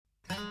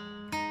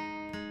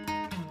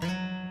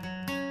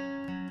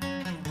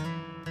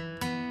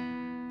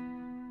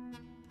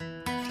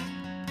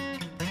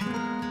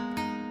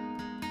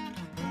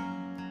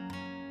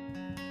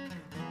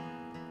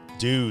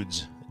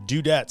dudes,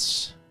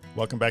 dudettes,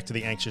 welcome back to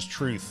The Anxious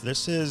Truth.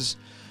 This is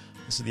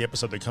the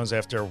episode that comes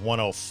after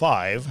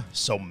 105,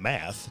 so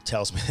math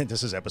tells me that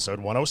this is episode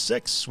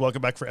 106.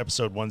 Welcome back for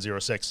episode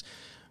 106.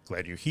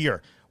 Glad you're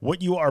here.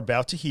 What you are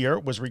about to hear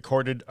was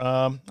recorded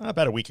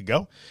about a week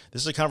ago.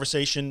 This is a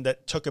conversation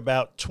that took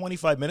about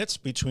 25 minutes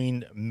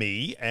between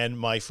me and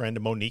my friend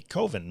Monique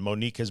Coven.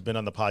 Monique has been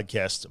on the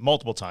podcast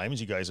multiple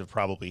times. You guys have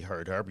probably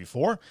heard her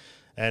before.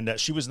 And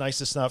she was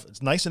nice enough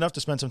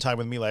to spend some time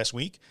with me last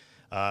week.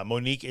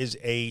 Monique is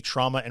a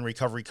trauma and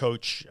recovery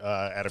coach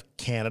out of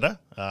Canada,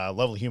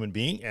 lovely human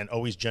being, and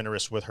always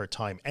generous with her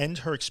time and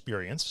her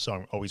experience. So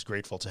I'm always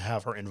grateful to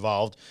have her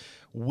involved.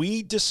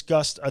 We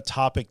discussed a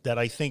topic that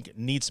I think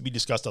needs to be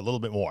discussed a little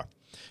bit more.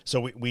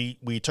 So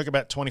we took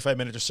about 25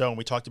 minutes or so, and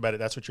we talked about it.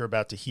 That's what you're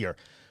about to hear.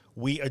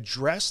 We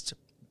addressed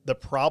the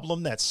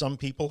problem that some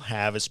people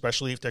have,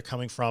 especially if they're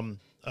coming from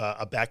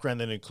a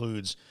background that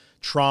includes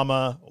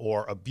trauma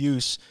or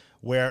abuse,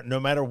 where no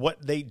matter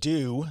what they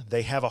do,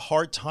 they have a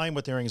hard time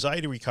with their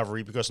anxiety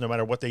recovery because no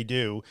matter what they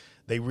do,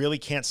 they really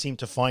can't seem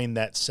to find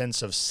that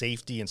sense of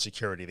safety and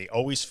security. They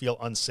always feel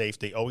unsafe.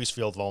 They always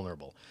feel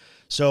vulnerable.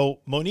 So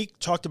Monique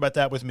talked about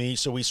that with me.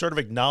 So we sort of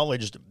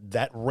acknowledged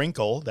that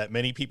wrinkle that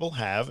many people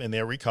have in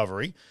their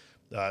recovery.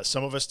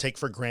 Some of us take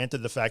for granted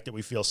the fact that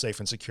we feel safe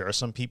and secure.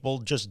 Some people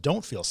just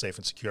don't feel safe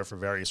and secure for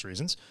various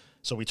reasons.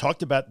 So we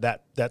talked about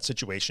that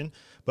situation.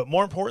 But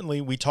more importantly,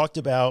 we talked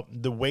about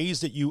the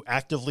ways that you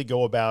actively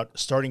go about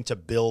starting to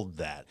build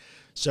that.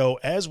 So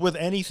as with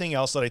anything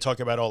else that I talk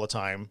about all the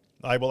time,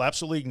 I will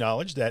absolutely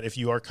acknowledge that if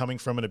you are coming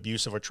from an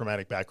abusive or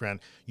traumatic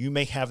background, you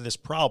may have this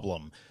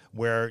problem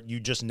where you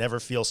just never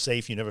feel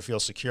safe, you never feel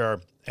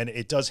secure, and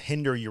it does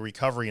hinder your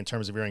recovery in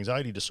terms of your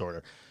anxiety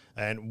disorder.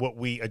 And what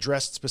we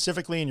addressed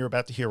specifically, and you're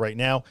about to hear right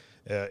now,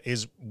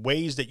 is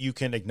ways that you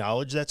can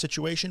acknowledge that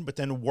situation, but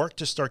then work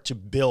to start to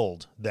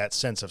build that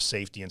sense of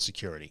safety and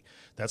security.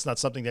 That's not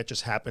something that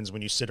just happens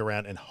when you sit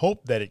around and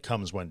hope that it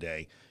comes one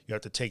day. You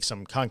have to take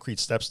some concrete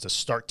steps to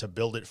start to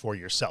build it for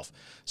yourself.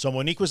 So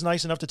Monique was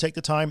nice enough to take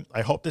the time.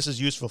 I hope this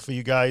is useful for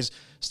you guys.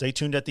 Stay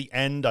tuned at the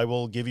end. I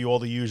will give you all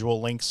the usual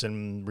links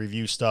and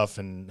review stuff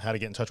and how to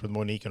get in touch with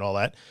Monique and all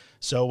that.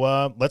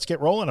 So let's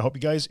get rolling. I hope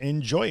you guys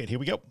enjoy it. Here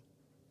we go.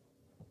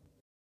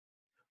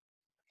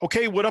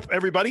 Okay, what up,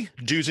 everybody?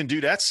 Dudes and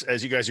dudettes,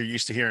 as you guys are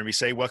used to hearing me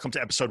say, welcome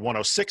to episode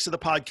 106 of the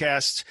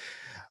podcast.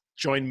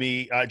 Joining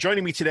me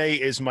today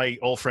is my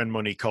old friend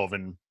Monique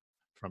Coven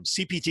from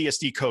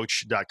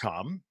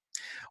cptsdcoach.com.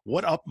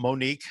 What up,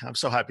 Monique? I'm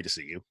so happy to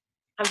see you.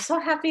 I'm so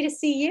happy to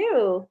see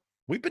you.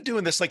 We've been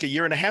doing this like a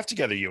year and a half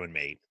together, you and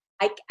me.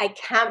 I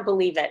can't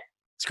believe it.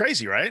 It's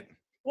crazy, right?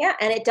 Yeah,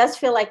 and it does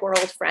feel like we're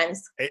old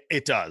friends.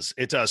 It does.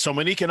 It does. So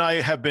Monique and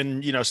I have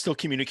been, still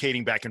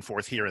communicating back and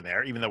forth here and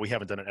there, even though we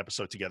haven't done an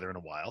episode together in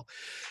a while.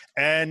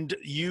 And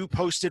you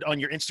posted on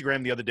your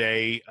Instagram the other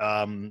day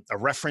a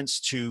reference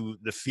to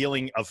the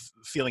feeling of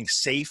feeling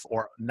safe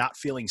or not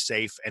feeling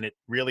safe. And it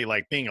really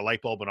like being a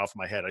light bulb went off in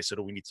my head. I said,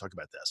 oh, we need to talk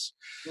about this.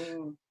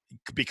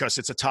 Because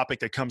it's a topic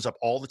that comes up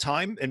all the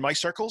time in my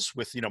circles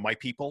with, my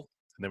people.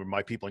 And then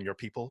my people and your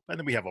people. And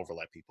then we have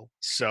overlap people.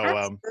 So,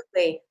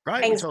 absolutely.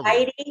 Right.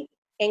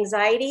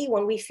 Anxiety,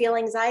 when we feel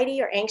anxiety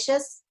or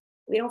anxious,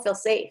 we don't feel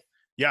safe.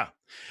 Yeah.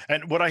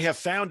 And what I have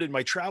found in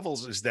my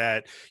travels is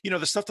that,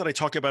 the stuff that I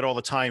talk about all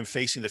the time,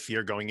 facing the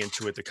fear, going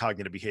into it, the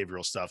cognitive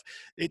behavioral stuff,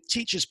 it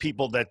teaches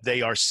people that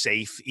they are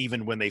safe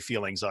even when they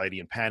feel anxiety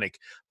and panic.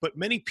 But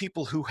many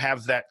people who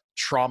have that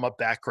trauma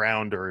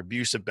background or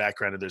abusive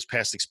background and there's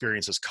past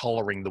experiences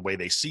coloring the way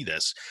they see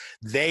this,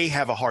 they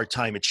have a hard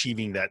time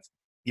achieving that.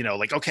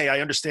 Okay, I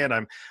understand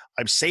I'm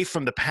safe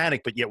from the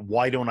panic, but yet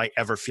why don't I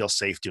ever feel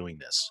safe doing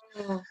this?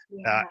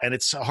 Yeah. And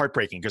it's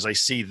heartbreaking because I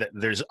see that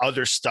there's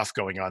other stuff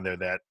going on there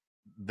that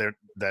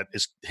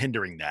is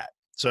hindering that.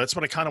 So that's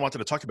what I kind of wanted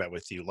to talk about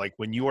with you. Like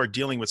when you are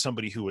dealing with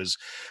somebody who is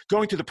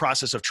going through the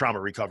process of trauma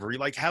recovery,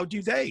 like how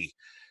do they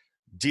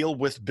deal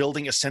with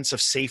building a sense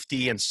of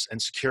safety and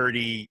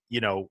security,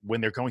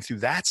 when they're going through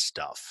that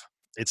stuff?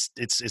 Is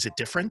it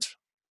different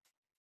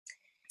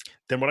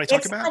than what I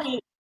talk about?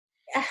 Funny.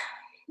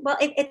 Well,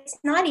 it's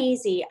not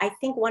easy. I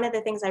think one of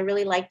the things I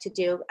really like to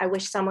do, I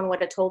wish someone would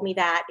have told me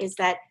that, is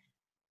that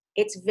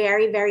it's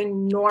very, very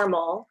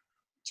normal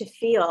to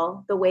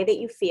feel the way that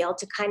you feel,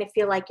 to kind of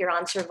feel like you're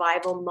on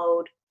survival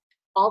mode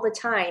all the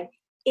time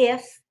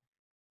if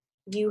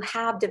you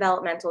have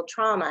developmental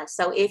trauma.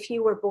 So if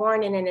you were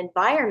born in an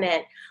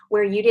environment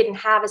where you didn't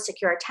have a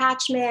secure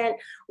attachment,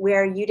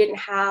 where you didn't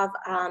have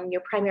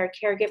your primary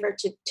caregiver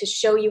to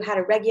show you how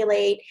to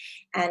regulate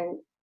and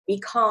be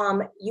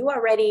calm, you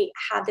already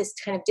have this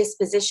kind of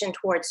disposition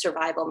towards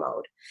survival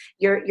mode.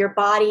 Your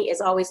body is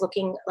always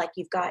looking like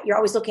you're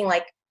always looking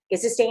like,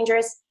 is this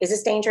dangerous? Is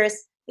this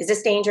dangerous? Is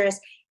this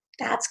dangerous?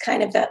 That's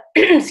kind of the,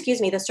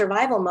 the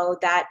survival mode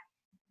that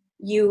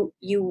you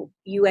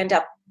end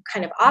up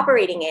kind of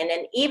operating in.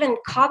 And even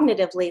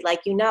cognitively,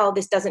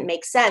 this doesn't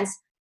make sense,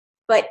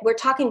 but we're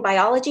talking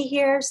biology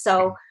here.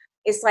 So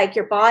It's like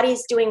your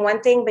body's doing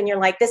one thing, but you're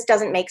like, this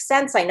doesn't make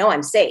sense. I know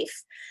I'm safe.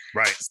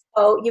 Right.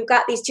 So you've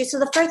got these two. So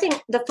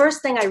the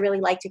first thing I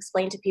really like to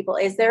explain to people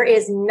is there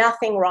is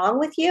nothing wrong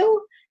with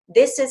you.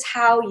 This is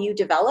how you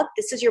develop.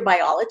 This is your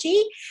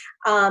biology.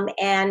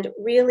 And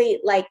really,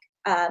 like,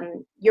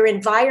 your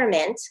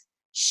environment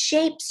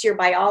shapes your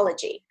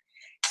biology.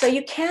 So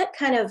you can't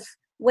kind of,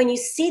 when you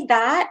see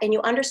that and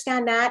you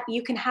understand that,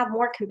 you can have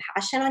more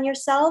compassion on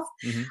yourself.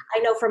 Mm-hmm. I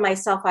know for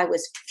myself, I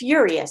was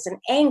furious and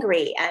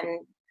angry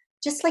and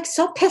just like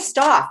so pissed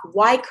off.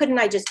 Why couldn't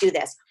I just do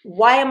this?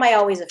 Why am I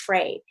always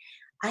afraid?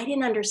 I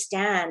didn't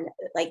understand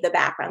like the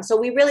background. So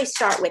we really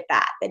start with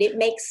that it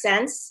makes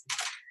sense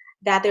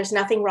that there's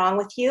nothing wrong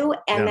with you,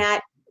 and Yeah.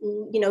 that,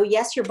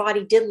 yes, your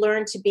body did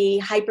learn to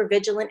be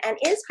hypervigilant and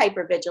is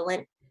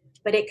hypervigilant,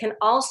 but it can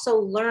also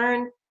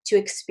learn to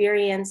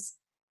experience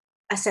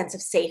a sense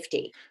of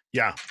safety.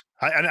 Yeah.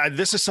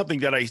 This is something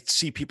that I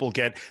see people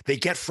they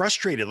get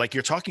frustrated, like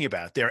you're talking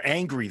about. They're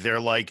angry. They're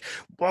like,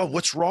 well,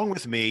 what's wrong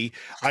with me?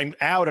 I'm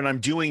out and I'm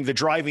doing the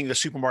driving, the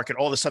supermarket,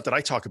 all the stuff that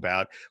I talk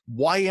about.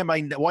 Why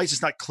is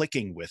this not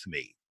clicking with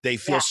me? They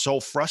feel Yeah. so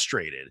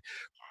frustrated.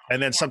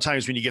 And then Yeah.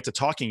 sometimes when you get to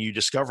talking, you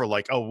discover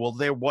like, oh, well,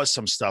 there was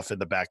some stuff in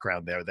the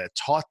background there that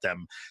taught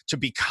them to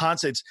be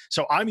constant.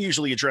 So I'm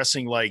usually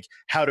addressing like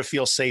how to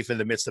feel safe in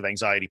the midst of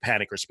anxiety,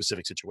 panic, or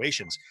specific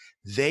situations.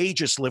 They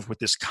just live with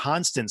this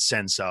constant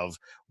sense of,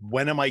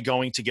 when am I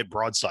going to get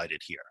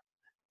broadsided here?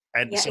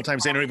 And Yeah,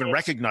 sometimes they don't even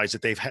exactly. recognize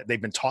that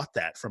they've been taught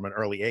that from an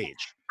early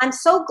age. I'm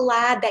so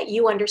glad that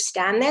you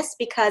understand this,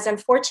 because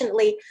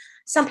unfortunately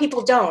some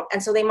people don't.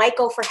 And so they might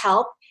go for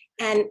help,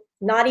 and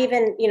not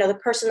even, the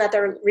person that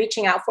they're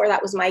reaching out for,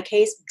 that was my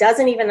case,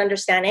 doesn't even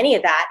understand any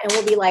of that. And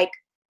will be like,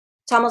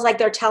 it's almost like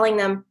they're telling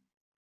them,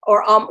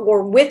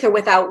 or with or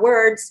without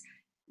words,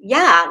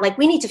 yeah, like,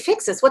 we need to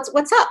fix this.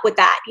 What's up with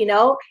that? And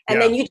Yeah.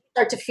 then you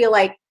start to feel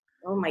like,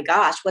 oh my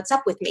gosh, what's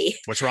up with me?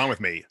 What's wrong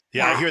with me?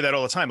 Yeah, I Yeah. hear that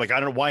all the time. Like, I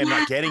don't know why I'm Yeah.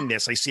 not getting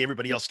this. I see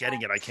everybody else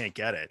getting it. I can't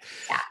get it.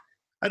 Yeah.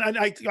 And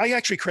I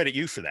actually credit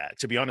you for that,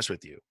 to be honest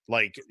with you.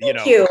 Like,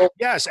 Thank you.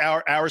 yes,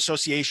 our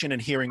association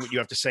and hearing what you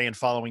have to say and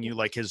following you,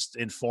 like, has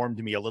informed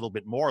me a little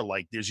bit more.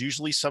 Like, there's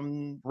usually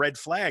some red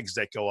flags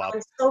that go up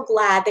I'm so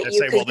glad that that you,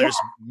 say, well, because there's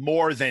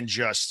more than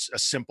just a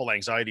simple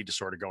anxiety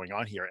disorder going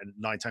on here. And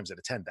 9 times out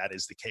of 10, that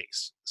is the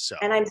case. So,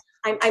 and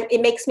it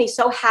makes me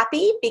so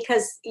happy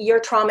because you're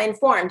trauma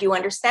informed. You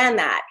understand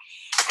that,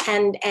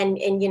 and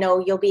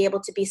you'll be able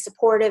to be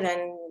supportive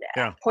and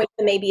yeah, point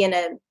them maybe in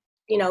a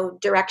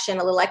direction,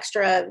 a little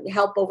extra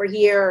help over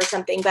here or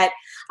something. But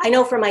I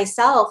know for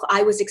myself,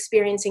 I was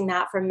experiencing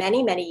that for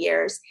many, many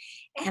years,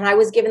 and I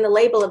was given the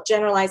label of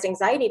generalized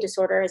anxiety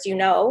disorder, as you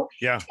know.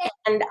 yeah,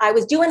 And I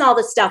was doing all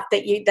the stuff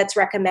that's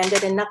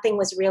recommended, and nothing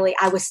was really.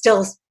 I was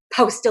still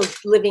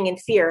living in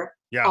fear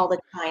yeah. all the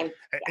time.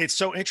 It's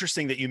so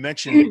interesting that you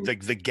mentioned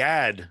the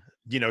GAD,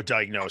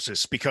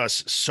 diagnosis,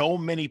 because so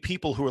many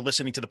people who are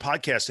listening to the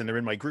podcast and they're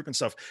in my group and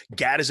stuff,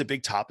 GAD is a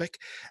big topic.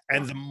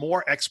 And the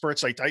more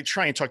experts, I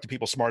try and talk to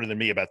people smarter than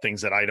me about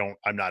things that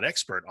I'm not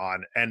expert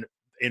on. And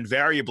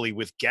invariably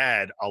with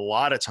GAD, a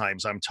lot of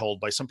times I'm told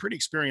by some pretty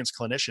experienced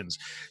clinicians,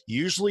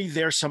 usually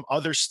there's some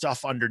other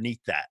stuff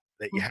underneath that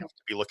you have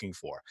to be looking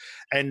for.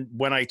 And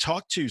when I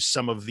talk to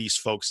some of these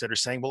folks that are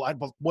saying, well,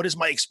 what is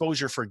my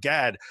exposure for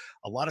GAD?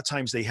 A lot of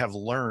times they have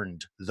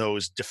learned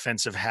those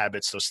defensive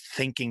habits, those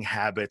thinking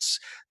habits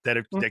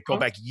that go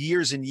back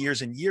years and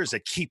years and years,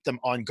 that keep them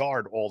on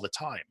guard all the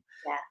time.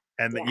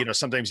 Yeah. And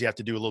sometimes you have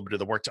to do a little bit of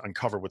the work to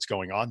uncover what's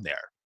going on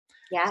there.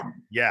 Yeah.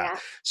 Yeah.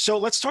 So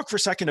let's talk for a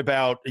second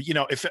about,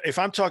 if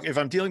I'm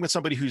dealing with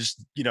somebody who's,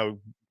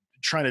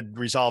 trying to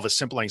resolve a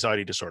simple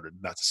anxiety disorder,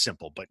 not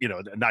simple, but,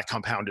 not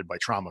compounded by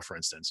trauma, for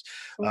instance,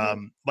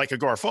 like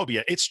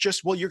agoraphobia, it's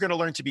just, well, you're going to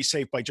learn to be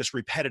safe by just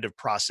repetitive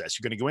process.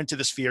 You're going to go into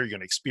this fear, you're going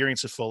to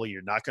experience it fully.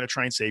 You're not going to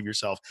try and save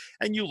yourself.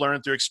 And you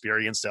learn through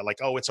experience that, like,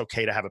 oh, it's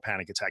okay to have a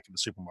panic attack in the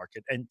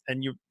supermarket,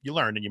 and you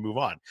learn and you move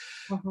on.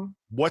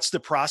 What's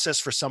the process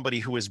for somebody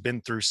who has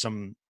been through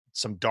some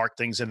dark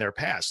things in their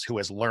past, who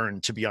has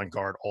learned to be on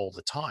guard all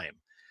the time?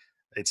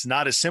 It's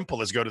not as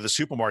simple as go to the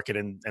supermarket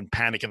and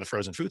panic in the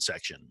frozen food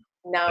section.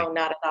 No,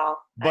 not at all.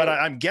 But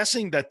I'm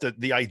guessing that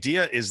the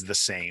idea is the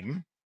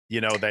same,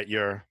 that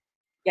you're,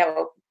 I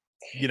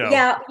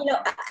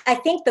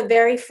think the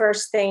very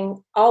first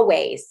thing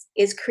always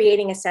is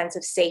creating a sense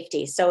of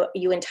safety. So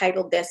you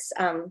entitled this,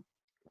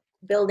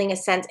 building a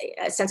sense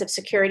of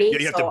security.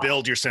 You have to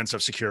build your sense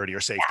of security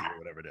or safety, or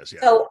whatever it is. Yeah.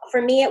 So for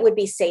me, it would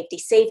be safety.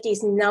 Safety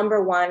is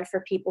number one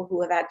for people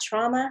who have had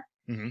trauma.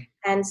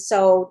 And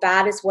so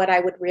that is what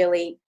I would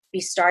really be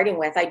starting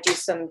with. I do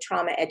some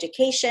trauma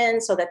education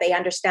so that they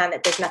understand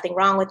that there's nothing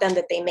wrong with them,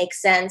 that they make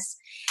sense.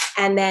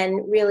 And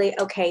then really,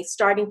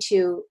 starting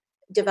to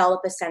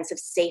develop a sense of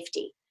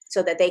safety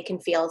so that they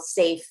can feel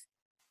safe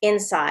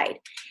inside.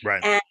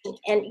 Right.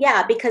 And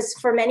yeah, because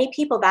for many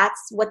people, that's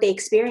what they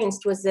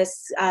experienced, was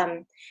this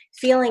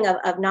feeling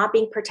of not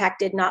being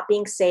protected, not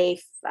being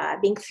safe,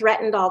 being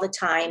threatened all the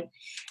time.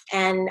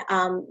 And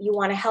you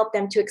want to help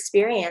them to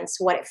experience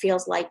what it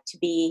feels like to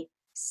be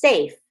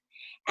safe.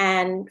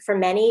 And for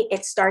many,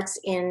 it starts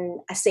in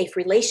a safe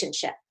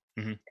relationship.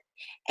 Mm-hmm.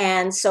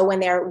 And so when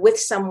they're with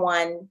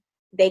someone,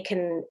 they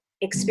can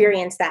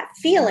experience that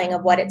feeling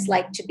of what it's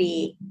like to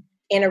be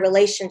in a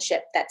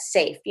relationship that's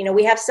safe. You know,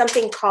 we have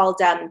something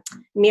called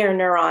mirror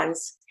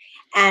neurons.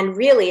 And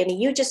really, I mean,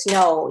 you just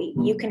know,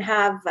 you can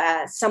have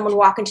someone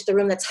walk into the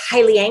room that's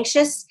highly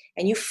anxious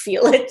and you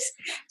feel it.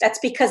 That's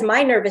because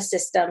my nervous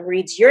system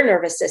reads your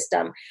nervous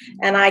system,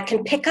 and I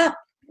can pick up,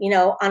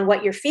 on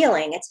what you're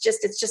feeling. It's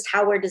just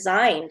how we're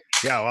designed.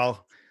 Yeah.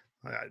 Well,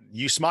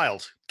 you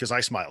smiled because I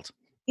smiled.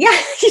 Yeah,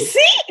 you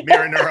see?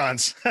 Mirror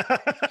neurons.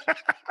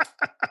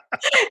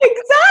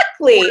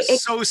 Exactly.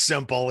 It's so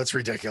simple. It's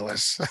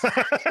ridiculous.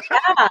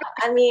 Yeah.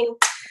 I mean,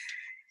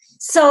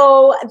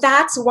 so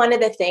that's one of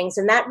the things,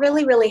 and that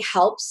really, really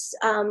helps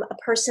a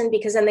person,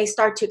 because then they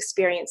start to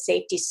experience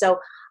safety. So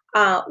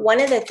one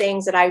of the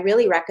things that I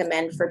really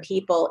recommend for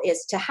people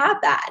is to have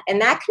that.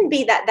 And that can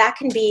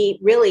be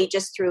really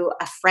just through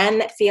a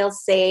friend that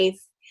feels safe.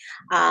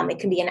 It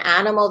can be an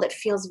animal that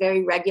feels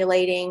very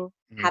regulating,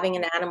 having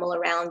an animal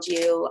around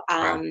you,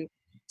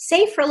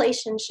 safe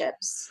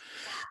relationships.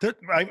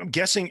 I'm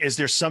guessing, is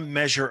there some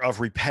measure of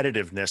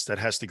repetitiveness that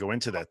has to go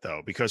into that,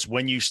 though? Because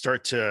when you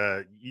start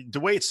to, the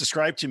way it's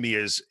described to me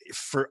is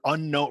for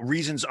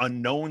reasons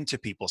unknown to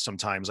people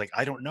sometimes, like,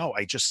 I don't know,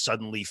 I just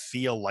suddenly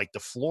feel like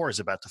the floor is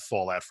about to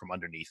fall out from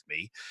underneath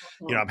me.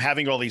 Mm-hmm. I'm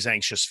having all these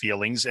anxious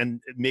feelings,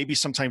 and maybe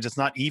sometimes it's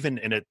not even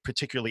in a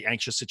particularly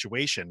anxious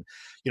situation.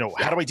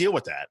 How do I deal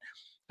with that?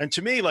 And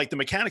to me, like, the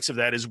mechanics of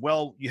that is,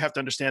 well, you have to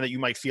understand that you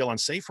might feel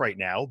unsafe right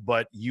now,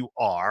 but you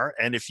are.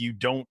 And if you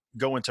don't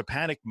go into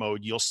panic mode,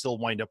 you'll still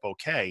wind up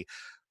okay.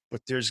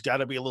 But there's got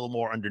to be a little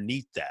more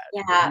underneath that.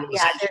 Yeah, The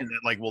realization that,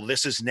 like, well,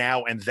 this is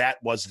now and that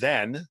was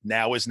then.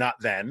 Now is not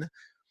then.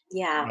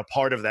 Yeah. A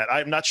part of that.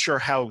 I'm not sure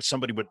how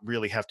somebody would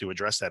really have to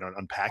address that or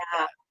unpack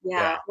that.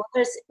 Yeah. Well,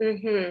 there's,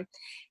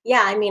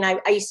 yeah. I mean, I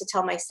used to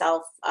tell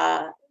myself,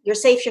 you're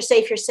safe, you're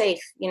safe, you're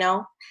safe.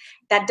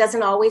 That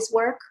doesn't always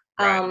work.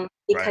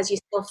 Because you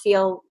still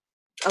feel,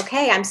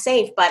 okay, I'm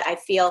safe, but I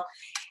feel,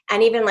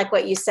 and even like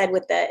what you said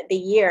with the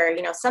year,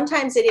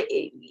 sometimes it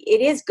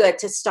is good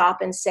to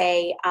stop and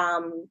say,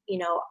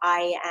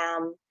 I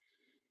am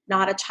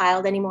not a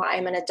child anymore. I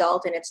am an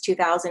adult, and it's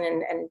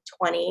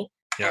 2020.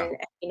 Yeah.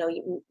 And,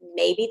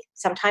 maybe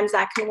sometimes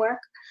that can work.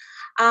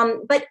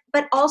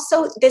 But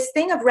also this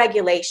thing of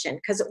regulation,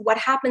 because what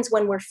happens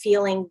when we're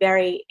feeling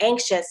very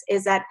anxious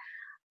is that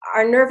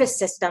our nervous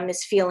system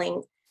is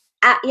feeling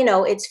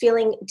it's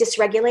feeling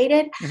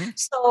dysregulated. Mm-hmm.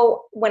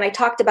 So when I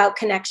talked about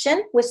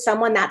connection with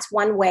someone, that's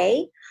one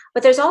way,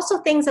 but there's also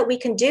things that we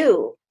can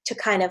do to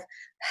kind of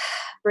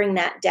bring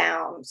that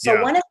down.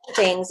 So one of the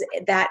things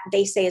that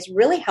they say is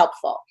really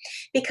helpful,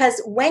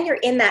 because when you're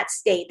in that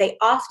state, they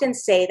often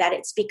say that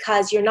it's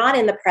because you're not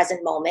in the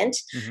present moment.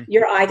 Mm-hmm.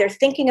 You're either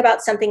thinking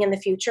about something in the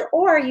future,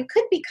 or you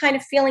could be kind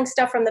of feeling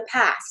stuff from the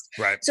past.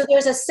 Right. So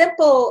there's a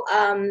simple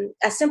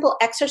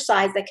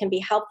exercise that can be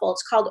helpful.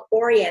 It's called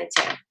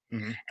orienting.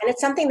 Mm-hmm. And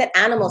it's something that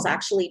animals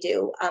actually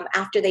do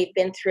after they've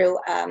been through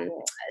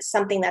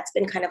something that's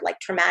been kind of like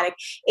traumatic.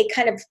 It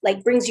kind of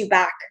like brings you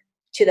back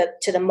to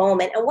the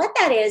moment. And what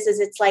that is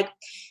it's like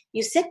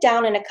you sit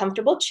down in a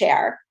comfortable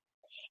chair,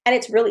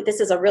 and this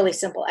is a really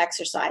simple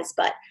exercise,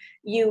 but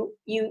you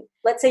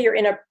let's say you're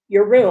in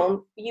your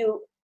room,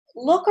 you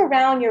look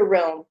around your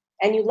room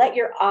and you let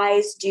your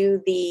eyes do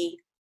the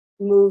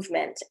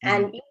movement, mm-hmm.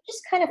 and you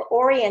just kind of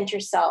orient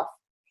yourself.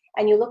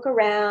 And you look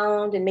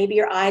around, and maybe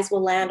your eyes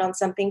will land on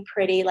something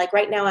pretty. Like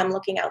right now I'm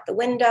looking out the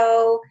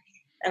window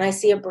and I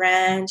see a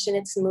branch and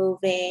it's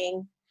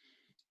moving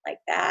like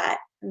that.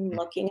 And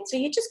looking. So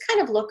you just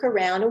kind of look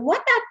around. And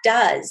what that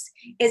does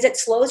is it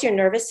slows your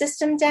nervous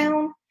system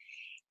down,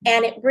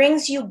 and it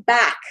brings you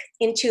back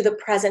into the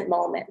present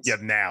moment.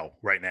 Yeah,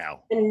 right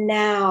now.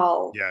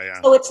 Now. Yeah.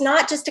 So it's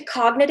not just a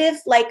cognitive,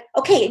 like,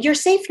 okay, you're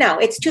safe now.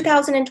 It's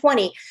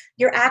 2020.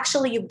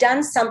 You've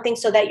done something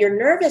so that your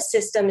nervous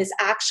system is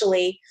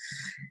actually,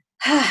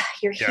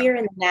 you're here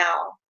and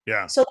now.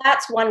 Yeah. So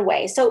that's one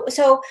way. So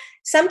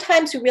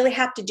sometimes we really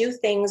have to do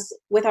things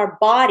with our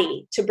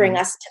body to bring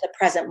us to the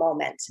present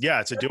moment.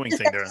 Yeah, it's a doing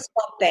thing there.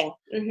 Thing.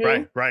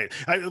 Mm-hmm. Right.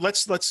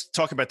 Let's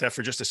talk about that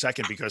for just a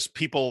second, because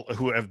people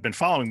who have been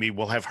following me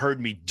will have heard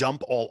me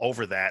dump all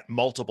over that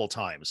multiple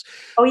times.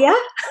 Oh yeah.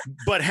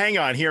 But hang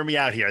on, hear me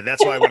out here.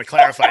 That's why I want to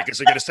clarify, because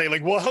they're going to say,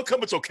 like, well, how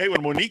come it's okay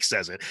when Monique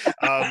says it?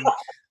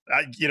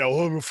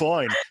 We're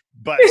fine.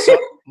 But so,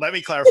 let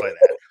me clarify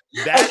that.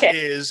 That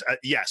is,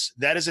 yes,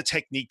 that is a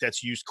technique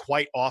that's used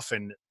quite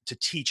often to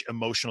teach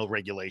emotional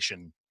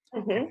regulation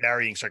in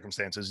varying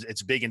circumstances.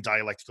 It's big in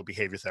dialectical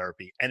behavior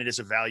therapy, and it is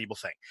a valuable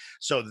thing.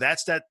 So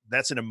that's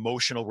an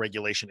emotional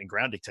regulation and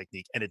grounding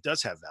technique, and it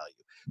does have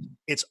value.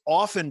 It's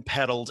often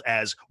peddled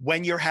as,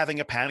 when you're having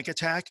a panic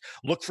attack,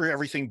 look for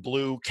everything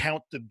blue,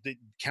 count the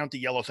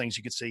yellow things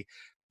you can see,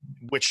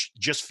 which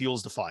just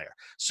fuels the fire.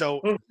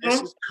 So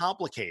this is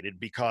complicated,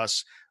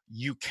 because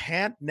you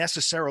can't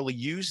necessarily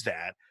use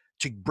that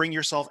to bring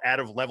yourself out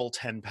of level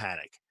 10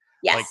 panic.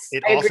 Yes, like,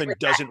 it often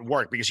doesn't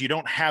work, because you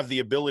don't have the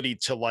ability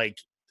to, like,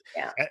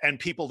 Yeah. And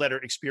people that are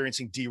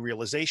experiencing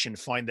derealization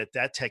find that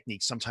that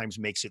technique sometimes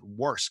makes it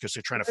worse because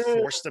they're trying to Mm,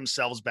 force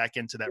themselves back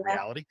into that yes.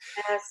 reality.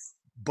 Yes.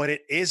 But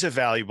it is a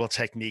valuable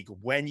technique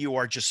when you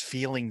are just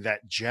feeling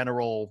that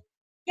general,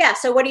 Yeah.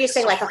 So what are you it's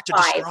saying? so Like a hard to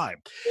 5, describe.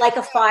 like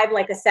a 5,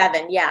 like a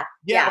 7. Yeah.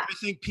 Yeah, Yeah. I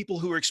think people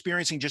who are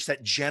experiencing just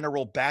that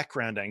general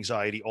background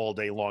anxiety all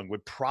day long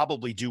would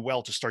probably do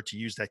well to start to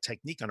use that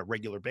technique on a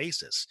regular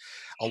basis,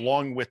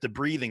 along with the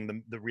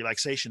breathing, the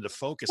relaxation, the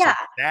focus. Yeah. Like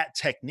that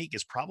technique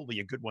is probably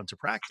a good one to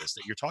practice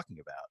that you're talking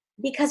about.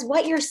 Because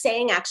what you're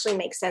saying actually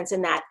makes sense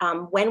in that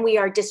when we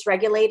are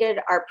dysregulated,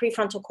 our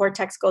prefrontal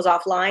cortex goes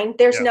offline.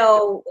 Yeah,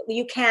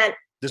 You can't,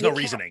 there's no you can't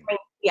reasoning.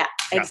 yeah,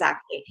 Yeah,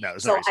 exactly. no,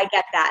 there's no So I reasoning.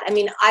 get that. I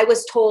mean, I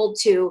was told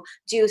to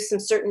do some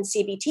certain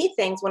CBT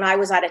things when I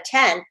was at a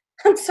 10.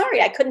 I'm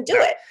sorry, I couldn't do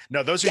Yeah, it.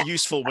 no, those are Yeah,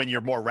 useful when you're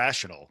more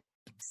rational.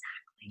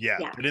 exactly. Yeah,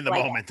 Yeah. but in the So I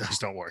get moment, those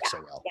don't work yeah,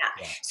 so well.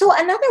 yeah. Yeah, So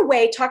another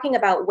way, talking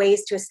about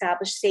ways to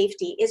establish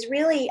safety, is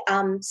really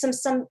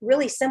some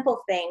really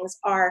simple things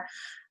are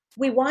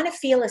we want to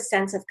feel a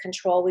sense of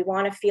control. We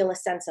want to feel a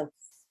sense of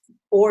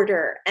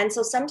order. And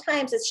so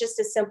sometimes it's just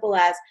as simple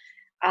as,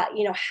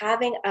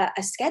 having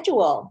a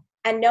schedule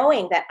and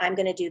knowing that I'm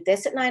going to do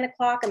this at 9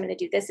 o'clock. I'm going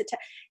to do this at 10.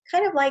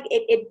 Kind of like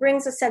it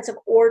brings a sense of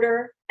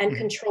order and mhm.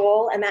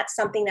 control. And that's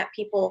something that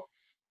people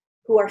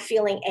who are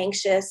feeling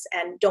anxious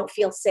and don't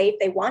feel safe,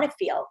 they want to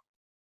feel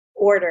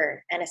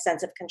order and a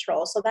sense of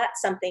control. So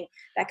that's something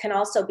that can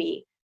also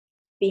be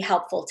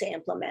helpful to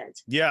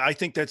implement. Yeah, I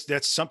think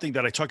that's something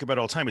that I talk about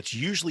all the time. It's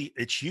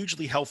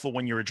hugely helpful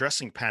when you're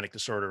addressing panic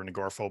disorder and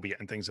agoraphobia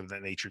and things of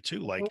that nature too.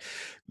 Mhm. Like,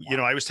 I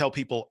always tell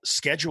people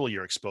schedule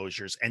your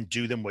exposures and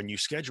do them when you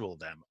schedule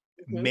them.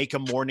 Mhm. Make a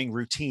morning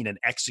routine and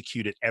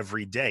execute it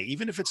every day,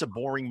 even if it's a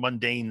boring,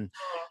 mundane,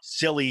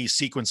 silly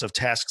sequence of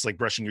tasks like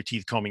brushing your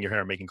teeth, combing your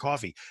hair, and making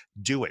coffee.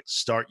 Do it.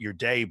 Start your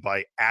day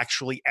by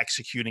actually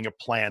executing a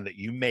plan that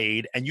you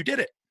made and you did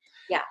it.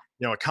 Yeah.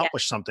 Yeah.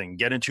 Accomplish something,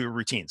 get into a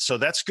routine. So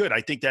that's good. I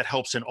think that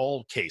helps in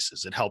all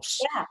cases. It helps,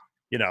 Yeah.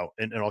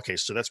 in all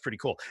cases. So that's pretty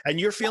cool. And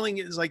your feeling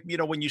is like,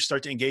 when you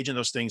start to engage in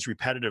those things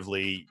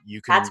repetitively, you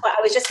That's can, what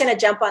I was just going to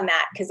jump on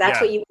that because that's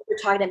yeah, what you were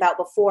talking about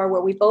before,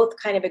 where we both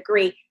kind of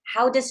agree.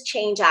 How does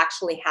change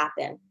actually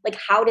happen? Like,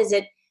 how does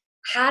it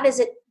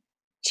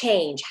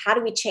change? How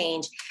do we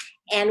change?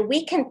 And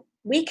we can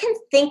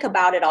think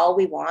about it all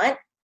we want.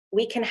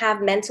 We can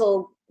have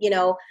mental,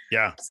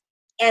 yeah,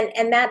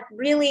 and that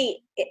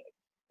really,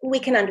 we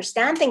can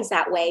understand things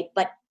that way.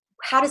 But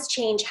how does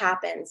change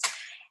happen?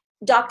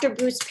 Dr.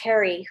 Bruce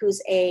Perry,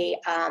 who's a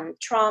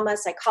trauma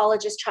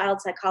psychologist,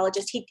 child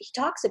psychologist, he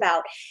talks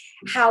about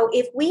how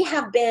if we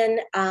have been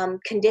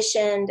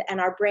conditioned and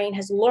our brain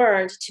has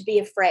learned to be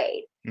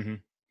afraid, hmm,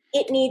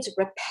 it needs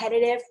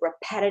repetitive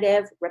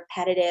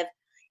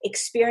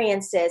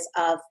experiences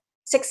of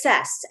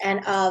success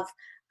and of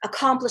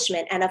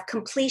accomplishment and of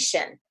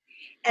completion.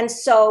 And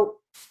so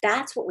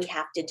that's what we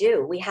have to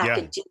do. We have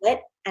to yeah, do it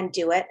and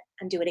do it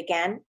and do it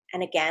again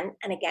and again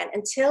and again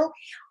until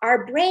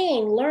our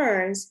brain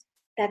learns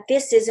that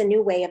this is a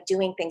new way of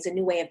doing things, a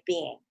new way of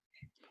being.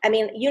 I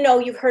mean,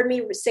 you've heard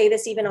me say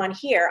this even on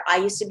here. I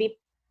used to be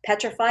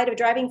petrified of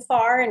driving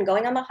far and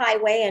going on the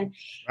highway, and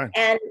right.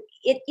 and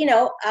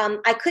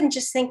I couldn't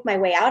just think my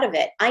way out of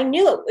it. I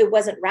knew it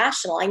wasn't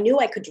rational. I knew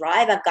I could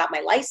drive. I've got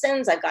my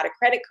license. I've got a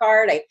credit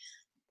card.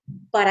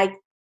 But I,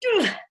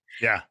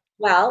 Yeah,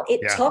 well, it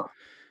yeah. took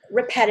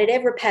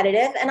repetitive,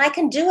 and I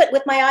can do it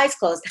with my eyes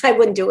closed. I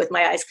wouldn't do it with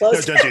my eyes No,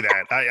 closed. don't do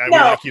that. We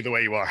No, like you the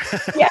way you are.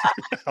 yeah,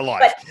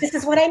 Alive. but this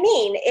is what I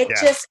mean.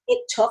 Yeah. It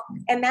took,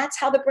 and that's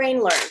how the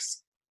brain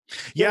learns.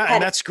 Yeah, and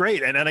Repetitive. that's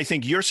great. And I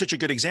think you're such a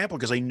good example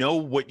because I know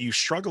what you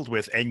struggled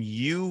with and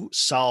you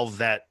solved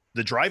that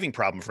the driving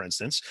problem, for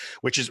instance,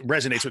 which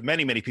resonates with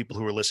many, many people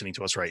who are listening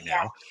to us right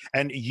Yeah, now.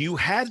 And you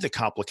had the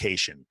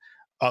complication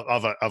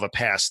of a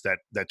past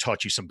that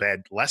taught you some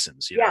bad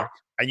lessons, yeah,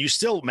 and you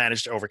still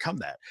managed to overcome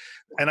that.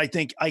 And I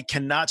think I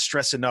cannot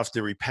stress enough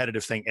the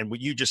repetitive thing. And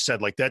what you just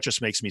said, like that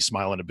just makes me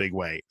smile in a big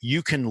way.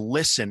 You can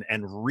listen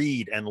and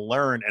read and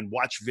learn and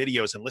watch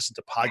videos and listen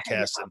to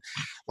podcasts. And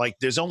like,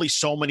 there's only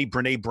so many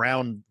Brene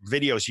Brown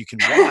videos you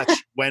can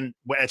watch when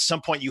at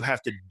some point you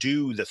have to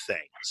do the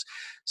things.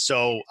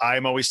 So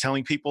I'm always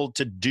telling people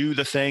to do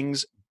the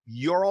things.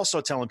 You're also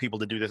telling people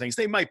to do the things.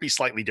 They might be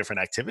slightly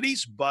different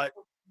activities, but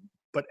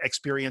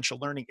experiential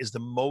learning is the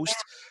most,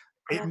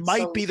 it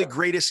might be the absolutely.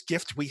 greatest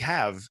gift we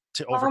have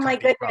to Oh overcome my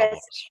these goodness.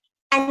 problems.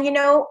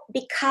 And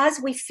because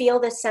we feel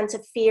this sense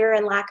of fear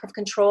and lack of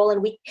control,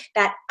 and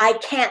that I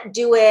can't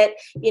do it,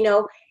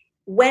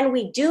 when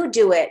we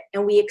do it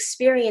and we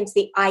experience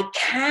the I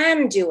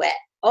can do it,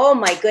 oh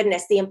my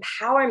goodness, the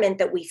empowerment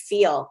that we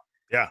feel,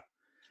 Yeah,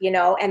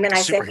 and like then a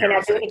I say, okay, now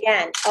superhero do it thing.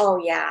 again. Oh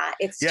yeah,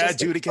 Yeah,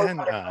 do it so again.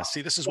 wonderful.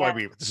 See, this is why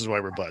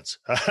Yeah. we're buds.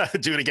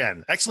 Do it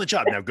again. Excellent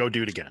job. Now go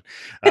do it again.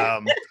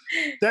 Um,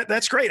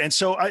 that's great. And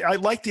so I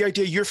like the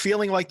idea. You're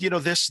feeling like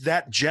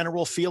that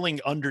general feeling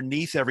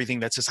underneath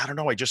everything that says, I don't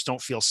know, I just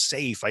don't feel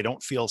safe. I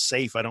don't feel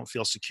safe. I don't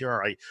feel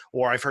secure.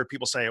 Or I've heard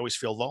people say I always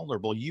feel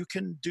vulnerable. You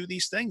can do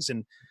these things,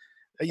 and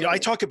I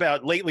Mm, talk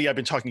about lately. I've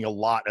been talking a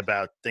lot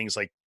about things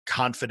like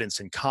confidence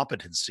and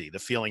competency, the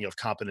feeling of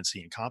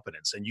competency and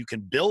competence. And you can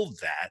build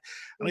that.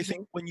 And I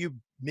think when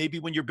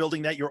you're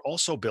building that, you're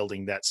also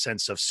building that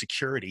sense of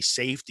security,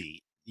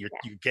 safety. You're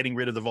getting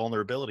rid of the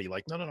vulnerability.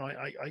 Like, no,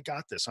 I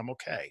got this. I'm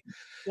okay.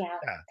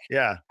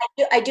 Yeah.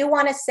 I do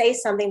want to say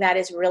something that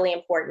is really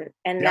important.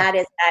 And that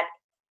is that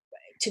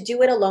to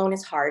do it alone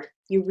is hard.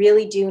 You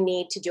really do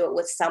need to do it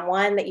with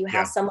someone, that you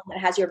have someone that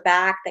has your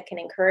back, that can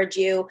encourage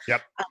you.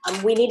 Yep.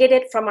 We needed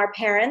it from our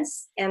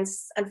parents. And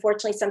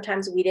unfortunately,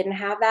 sometimes we didn't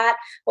have that,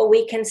 but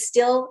we can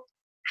still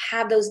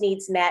have those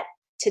needs met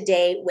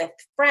today with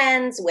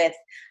friends, with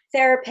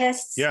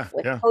therapists,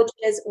 with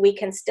coaches. We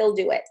can still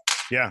do it.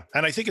 Yeah.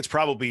 And I think it's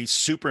probably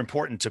super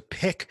important to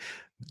pick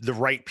the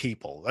right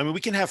people. I mean, we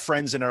can have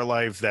friends in our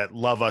life that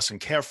love us and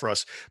care for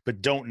us,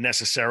 but don't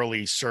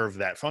necessarily serve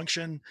that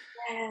function.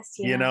 Yes.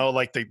 You know,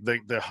 like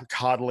the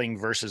coddling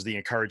versus the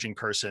encouraging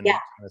person.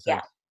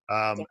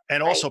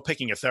 And also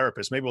picking a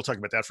therapist. Maybe we'll talk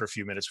about that for a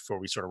few minutes before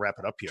we sort of wrap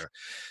it up here.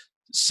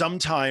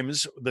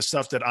 Sometimes the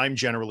stuff that I'm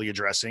generally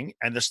addressing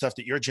and the stuff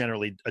that you're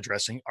generally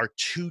addressing are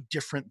two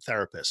different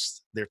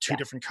therapists. They're two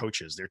different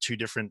coaches. They're two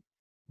different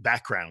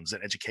backgrounds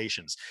and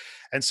educations.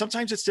 And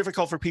sometimes it's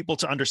difficult for people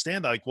to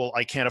understand, like, well,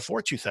 I can't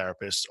afford two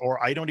therapists,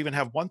 or I don't even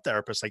have one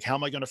therapist. Like, how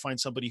am I going to find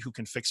somebody who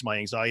can fix my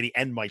anxiety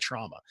and my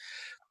trauma?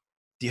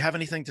 Do you have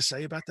anything to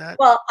say about that?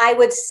 Well, I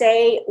would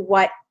say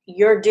what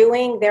you're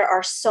doing, there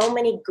are so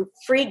many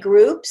free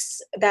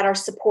groups that are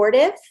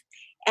supportive,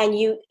 and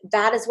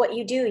that is what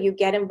you do. You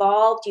get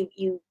involved,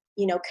 you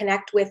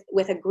connect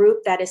with a group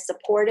that is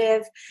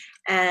supportive.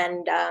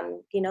 And,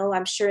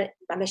 I'm sure,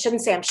 I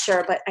shouldn't say I'm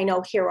sure, but I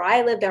know here where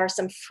I live, there are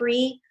some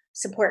free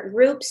support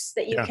groups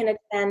that you can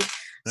attend.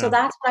 So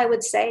that's what I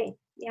would say.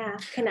 Yeah.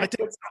 Connect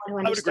with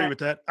someone who understands. I would agree with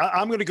that.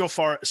 I'm going to go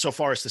so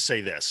far as to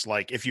say this,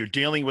 like, if you're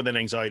dealing with an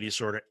anxiety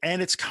disorder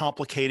and it's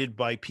complicated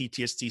by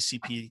PTSD,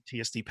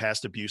 CPTSD,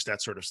 past abuse,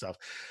 that sort of stuff,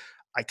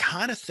 I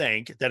kind of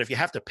think that if you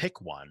have to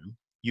pick one,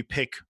 you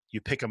pick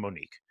a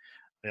Monique.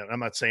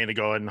 I'm not saying to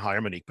go ahead and hire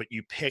Monique, but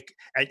you pick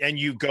and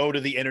you go to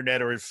the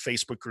internet or a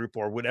Facebook group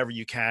or whatever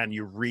you can,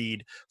 you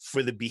read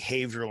for the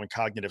behavioral and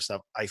cognitive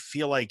stuff. I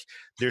feel like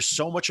there's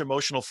so much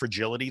emotional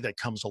fragility that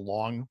comes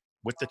along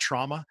with the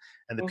trauma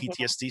and the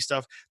PTSD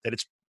stuff that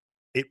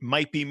it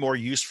might be more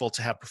useful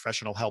to have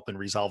professional help in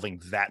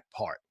resolving that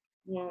part.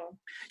 Yeah.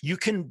 You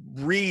can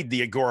read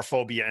the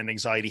Agoraphobia and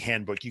Anxiety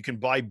Handbook. You can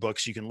buy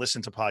books. You can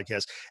listen to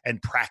podcasts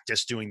and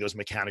practice doing those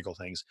mechanical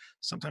things.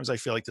 Sometimes I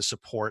feel like the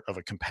support of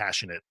a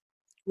compassionate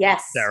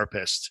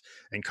therapist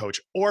and coach,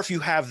 or if you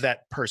have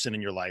that person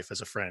in your life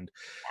as a friend,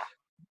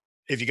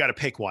 if you got to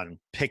pick one,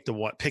 pick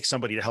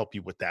somebody to help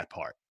you with that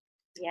part.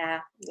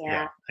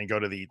 And go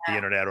to the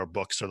internet or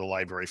books or the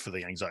library for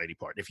the anxiety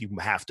part if you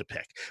have to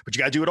pick. But you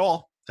got to do it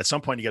all. At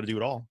some point, you got to do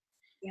it all.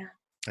 Yeah.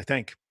 I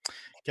think.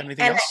 Got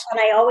anything else?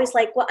 And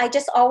I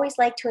just always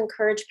like to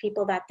encourage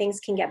people that things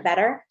can get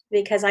better,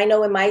 because I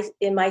know in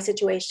my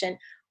situation,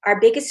 our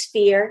biggest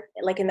fear,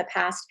 like in the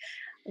past,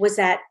 was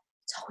that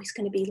it's always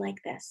going to be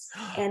like this.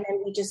 And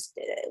then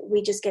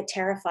we just get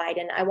terrified.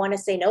 And I want to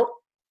say, nope,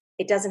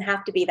 it doesn't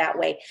have to be that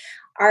way.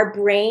 Our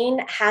brain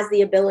has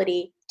the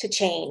ability to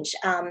change.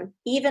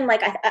 Even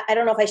like, I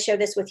don't know if I share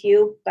this with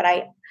you, but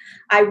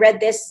I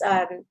read this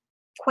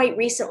quite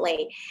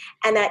recently,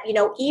 and that,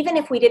 even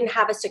if we didn't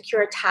have a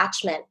secure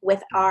attachment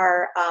with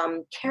our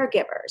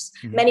caregivers,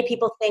 many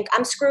people think,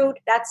 I'm screwed,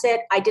 that's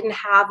it. I didn't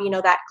have,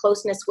 that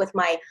closeness with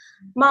my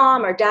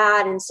mom or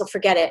dad, and so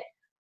forget it.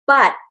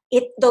 But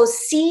those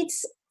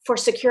seeds for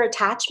secure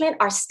attachment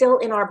are still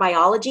in our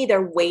biology.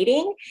 They're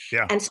waiting.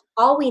 Yeah. And so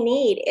all we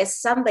need is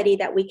somebody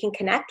that we can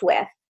connect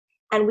with,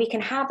 and we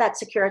can have that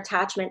secure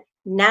attachment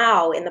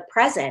now in the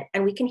present,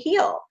 and we can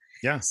heal.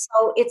 Yeah.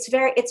 So it's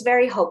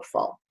very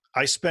hopeful.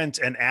 I spent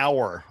an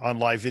hour on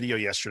live video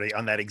yesterday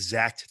on that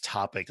exact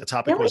topic. The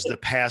topic was the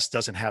past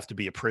doesn't have to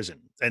be a prison.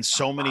 And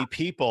so many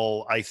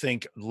people, I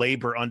think,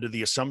 labor under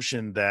the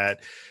assumption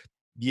that,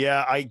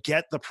 yeah, I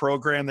get the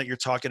program that you're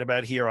talking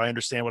about here. I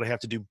understand what I have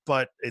to do,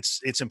 but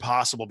it's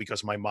impossible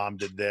because my mom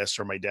did this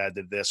or my dad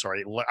did this, or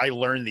I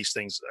learned these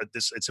things.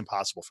 It's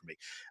impossible for me.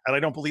 And I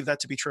don't believe that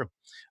to be true.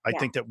 I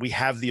think that we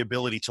have the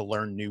ability to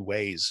learn new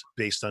ways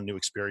based on new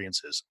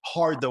experiences,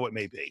 hard though it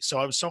may be. So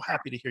I was so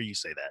happy to hear you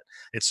say that.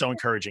 It's so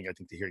encouraging, I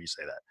think, to hear you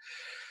say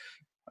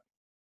that.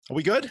 Are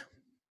we good?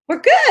 We're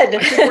good.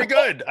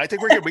 I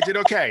think we're good. We did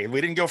okay.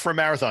 We didn't go for a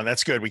marathon.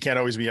 That's good. We can't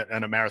always be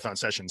in a marathon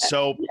session.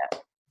 So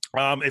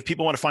if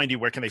people want to find you,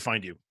 where can they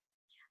find you?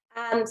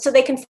 So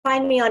they can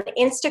find me on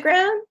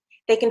Instagram.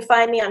 They can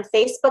find me on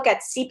Facebook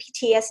at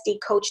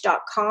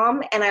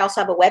cptsdcoach.com. And I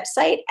also have a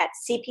website at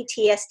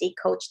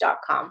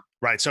cptsdcoach.com.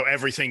 Right. So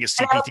everything is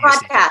CPTSD.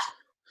 CPTSD.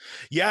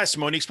 Yes.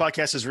 Monique's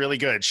podcast is really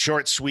good.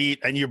 Short, sweet.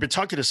 And you've been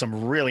talking to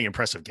some really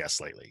impressive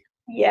guests lately.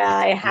 Yeah,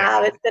 I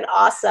have. Yeah. It's been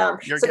awesome.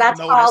 So that's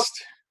called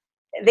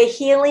The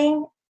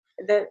Healing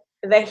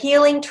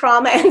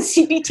Trauma and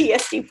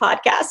CPTSD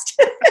Podcast.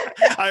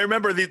 I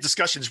remember the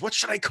discussions. What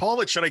should I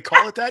call it? Should I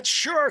call it that?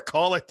 Sure,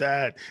 call it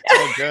that. It's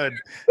all good.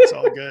 It's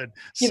all good.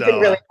 You've been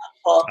really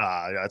helpful.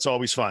 Yeah, it's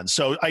always fun.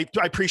 So I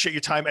appreciate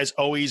your time as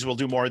always. We'll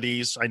do more of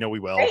these. I know we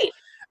will. Great.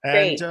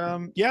 And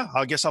Great. yeah,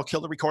 I guess I'll kill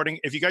the recording.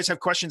 If you guys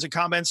have questions and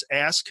comments,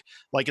 ask,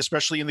 like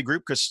especially in the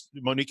group, because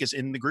Monique is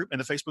in the group, in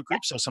the Facebook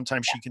group. So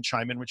sometimes she can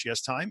chime in when she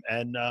has time.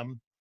 And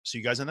see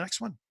you guys in the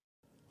next one.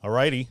 All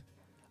righty.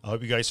 I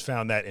hope you guys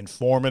found that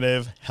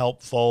informative,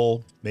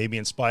 helpful, maybe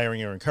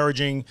inspiring or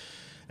encouraging.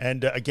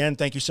 And again,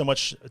 thank you so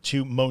much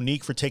to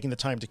Monique for taking the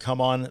time to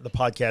come on the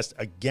podcast.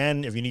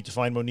 Again, if you need to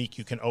find Monique,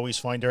 you can always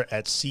find her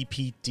at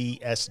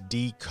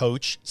CPTSD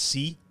Coach,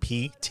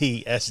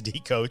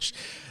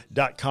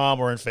 CPTSDcoach.com,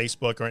 or on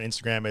Facebook or on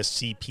Instagram as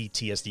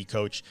CPTSD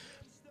Coach.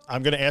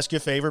 I'm going to ask you a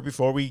favor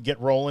before we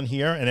get rolling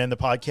here and end the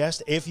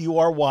podcast. If you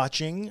are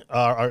watching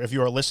or if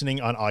you are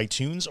listening on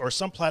iTunes or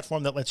some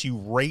platform that lets you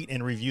rate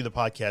and review the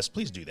podcast,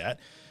 please do that.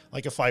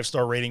 Like a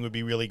 5-star rating would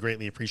be really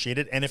greatly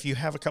appreciated. And if you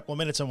have a couple of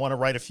minutes and want to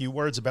write a few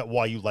words about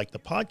why you like the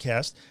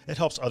podcast, it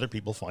helps other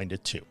people find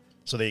it too.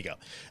 So there you go.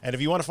 And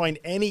if you want to find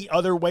any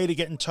other way to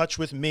get in touch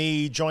with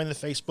me, join the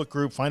Facebook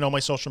group, find all my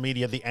social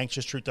media,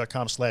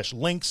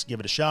 theanxioustruth.com/links,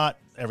 give it a shot.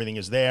 Everything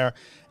is there.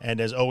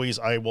 And as always,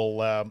 I will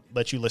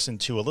let you listen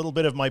to a little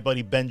bit of my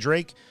buddy Ben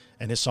Drake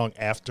and his song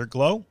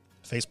Afterglow.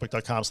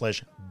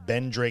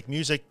 Facebook.com/Ben Drake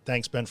Music.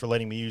 Thanks, Ben, for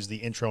letting me use the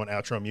intro and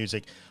outro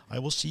music. I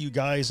will see you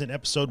guys in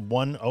episode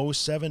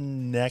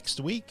 107 next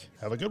week.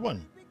 Have a good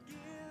one.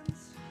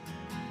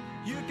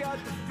 You got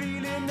the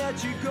feeling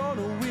that you're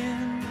gonna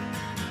win.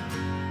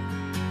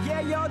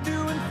 Yeah, you're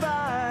doing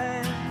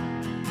fine.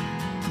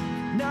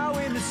 Now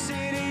in the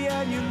city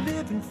and you're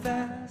living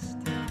fast.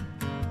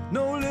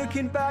 No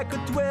looking back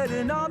or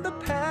dwelling on the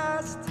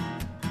past.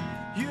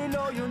 You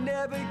know you'll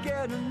never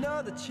get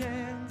another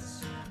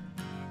chance.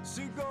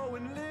 So go